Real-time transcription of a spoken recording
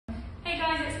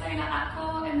trainer at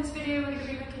Core. In this video, we're going to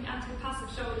be looking at a passive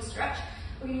shoulder stretch.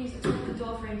 We're going to use the top of the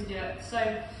door frame to do it.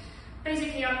 So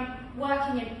basically, I'm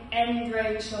working an end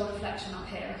range shoulder flexion up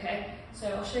here, okay? So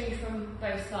I'll show you from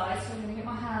both sides. So I'm going to get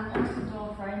my hand onto the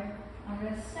door frame. I'm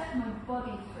going to step my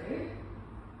body through,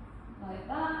 like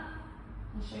that.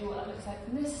 I'll show you what that looks like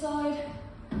from this side.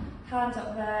 Hands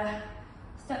up there,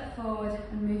 step forward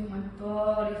and move my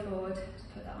body forward to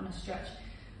put that on a stretch.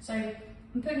 So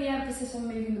I'm putting the emphasis on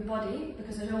moving the body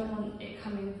because I don't want it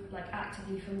coming like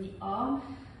actively from the arm.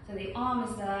 So the arm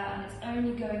is there and it's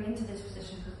only going into this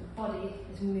position because the body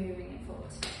is moving it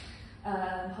forward.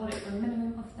 Hold it for a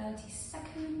minimum of 30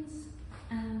 seconds.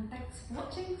 And thanks for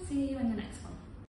watching. See you in the next one.